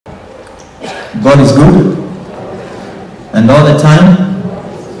God is good, and all the time.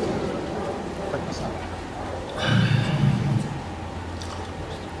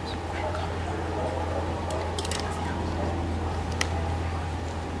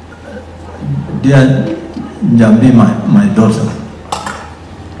 Dear Njambi, my daughter,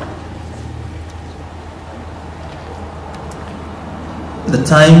 the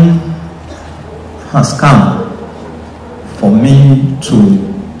time has come for me to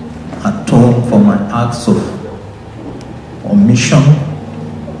atone for my acts of omission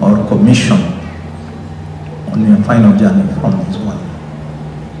or commission on your final journey from this world.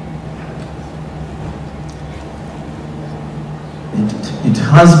 It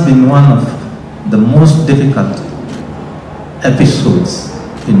has been one of the most difficult episodes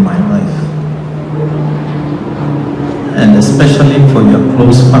in my life, and especially for your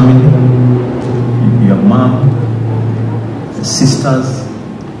close family, your mom, sisters,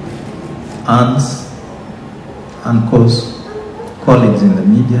 aunts, uncles, colleagues in the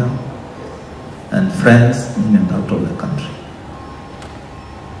media, and friends in and out of the country.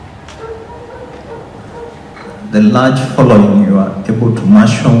 The large following you are able to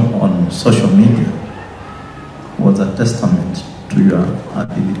marshal on social media was a testament to your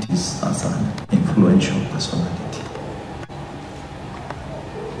abilities as an influential personality.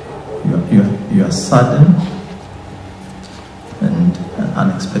 Your sudden and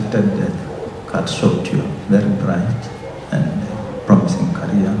unexpected death cut short your very bright and promising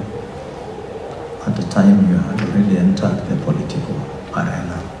career at the time you had already entered the political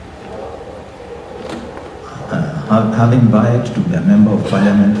arena. Having vied to be a member of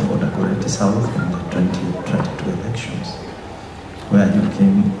parliament for the Koikai South in the 2022 elections, where you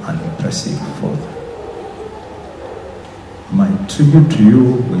came an impressive fourth. My tribute to you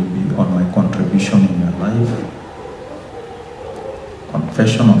will be on my contribution in your life,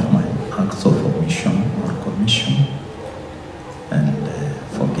 confession of my acts of omission or commission, and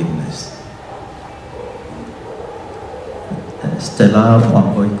forgiveness. Stella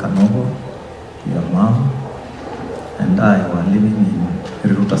Wamboi Kanogo, your mom, and I were living in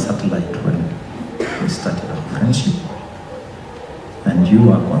Riruta Satellite when we started our friendship, and you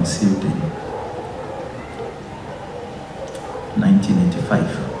were conceived in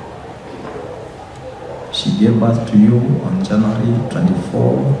 1985. She gave birth to you on January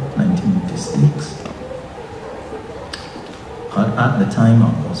 24, 1986. At the time,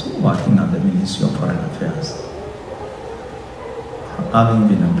 I was working at the Ministry of Foreign Affairs. Having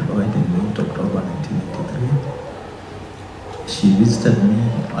been employed in late October 1983, she visited me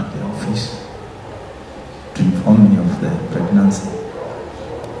at the office to inform me of the pregnancy,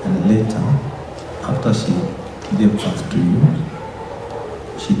 and later, after she gave birth to you,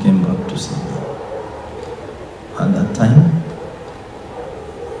 she came back to see me. At that time,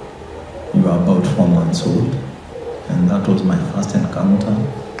 you were about 4 months old, and that was my first encounter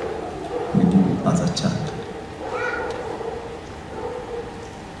with you as a child.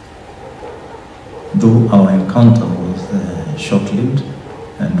 Though our encounter was short-lived,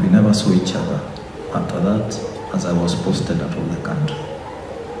 and we never saw each other after that, as I was posted out of the country.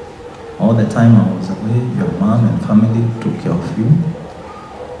 All the time I was away, your mom and family took care of you,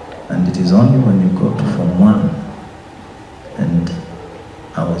 and it is only when you got to Form 1 and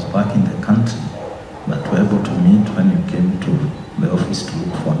I was back in the country that we were able to meet when you came to the office to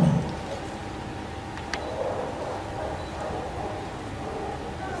look for me.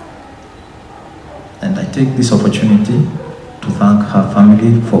 And I take this opportunity to thank her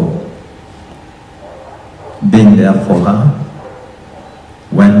family for being there for her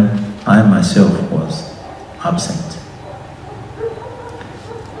when I myself was absent.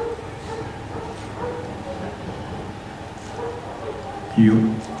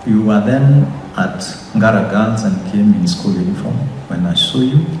 You were then at Ngara Girls and came in school uniform. When I saw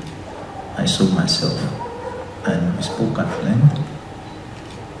you, I saw myself, and we spoke at length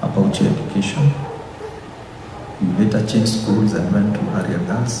about your education. You later changed schools and went to Area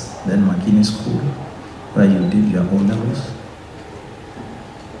Girls, then Makini School, where you did your O-levels.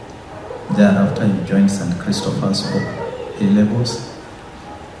 Thereafter, you joined St. Christopher's for A-levels,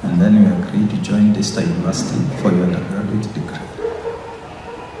 and then you agreed to join Desta University for your undergraduate degree,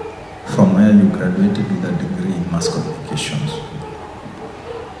 from where you graduated with a degree in mass communications.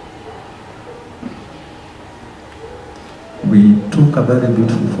 We took a very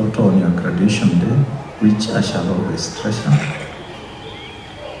beautiful photo on your graduation day, which I shall always treasure.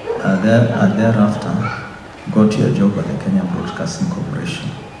 Thereafter, got your job at the Kenya Broadcasting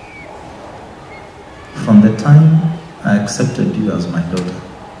Corporation. From the time I accepted you as my daughter,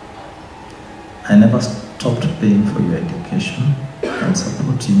 I never stopped paying for your education and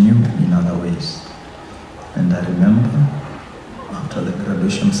supporting you in other ways. And I remember after the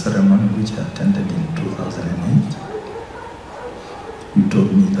graduation ceremony which I attended in 2008, you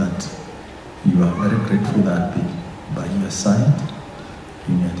told me that you are very grateful that I've been by your side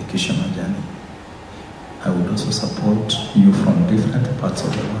in your educational journey. I would also support you from different parts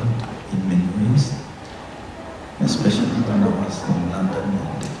of the world in many ways, especially when I was in London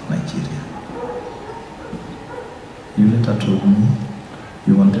and Nigeria. You later told me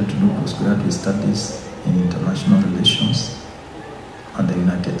you wanted to do postgraduate studies in international relations at the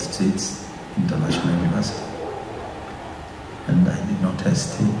United States International University, and I did not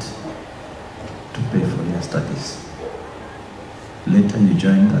hesitate to pay for your studies. Later you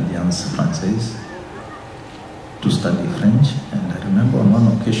joined Alliance Française to study French, and I remember on one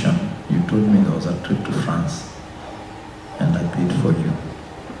occasion you told me there was a trip to France and I paid for you.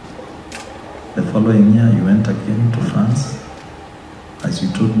 The following year you went again to France, as you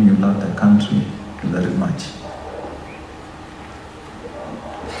told me you loved the country very much.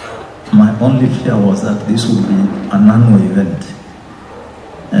 My only fear was that this would be an annual event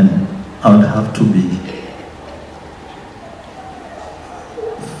and I would have to be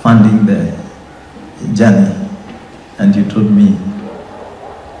funding the journey, and you told me,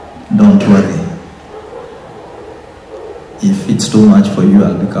 don't worry, if it's too much for you,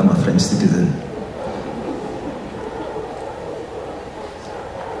 I'll become a French citizen.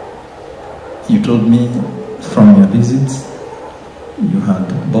 You told me from your visits, you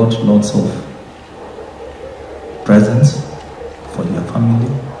had bought lots of presents for your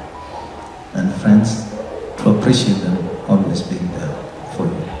family and friends to appreciate them always being there for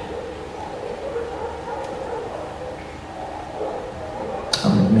you. I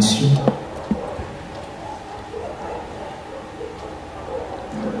will miss you.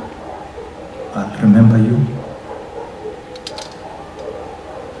 I'll remember you.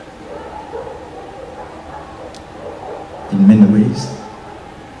 In many ways.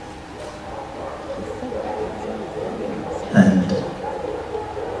 And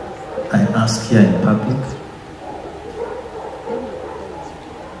I ask here in public,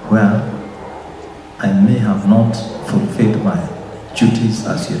 where I may have not fulfilled my duties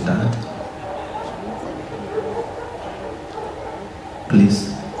as your dad,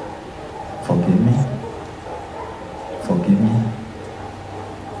 please forgive me, forgive me,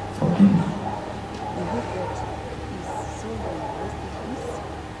 forgive me.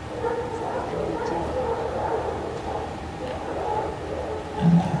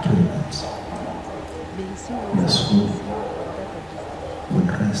 And I pray that your soul will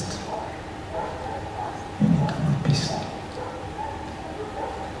rest in eternal peace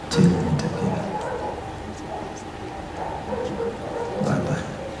till we meet again. Bye-bye.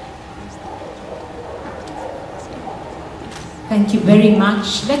 Thank you very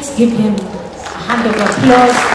much. Let's give him a hand of applause.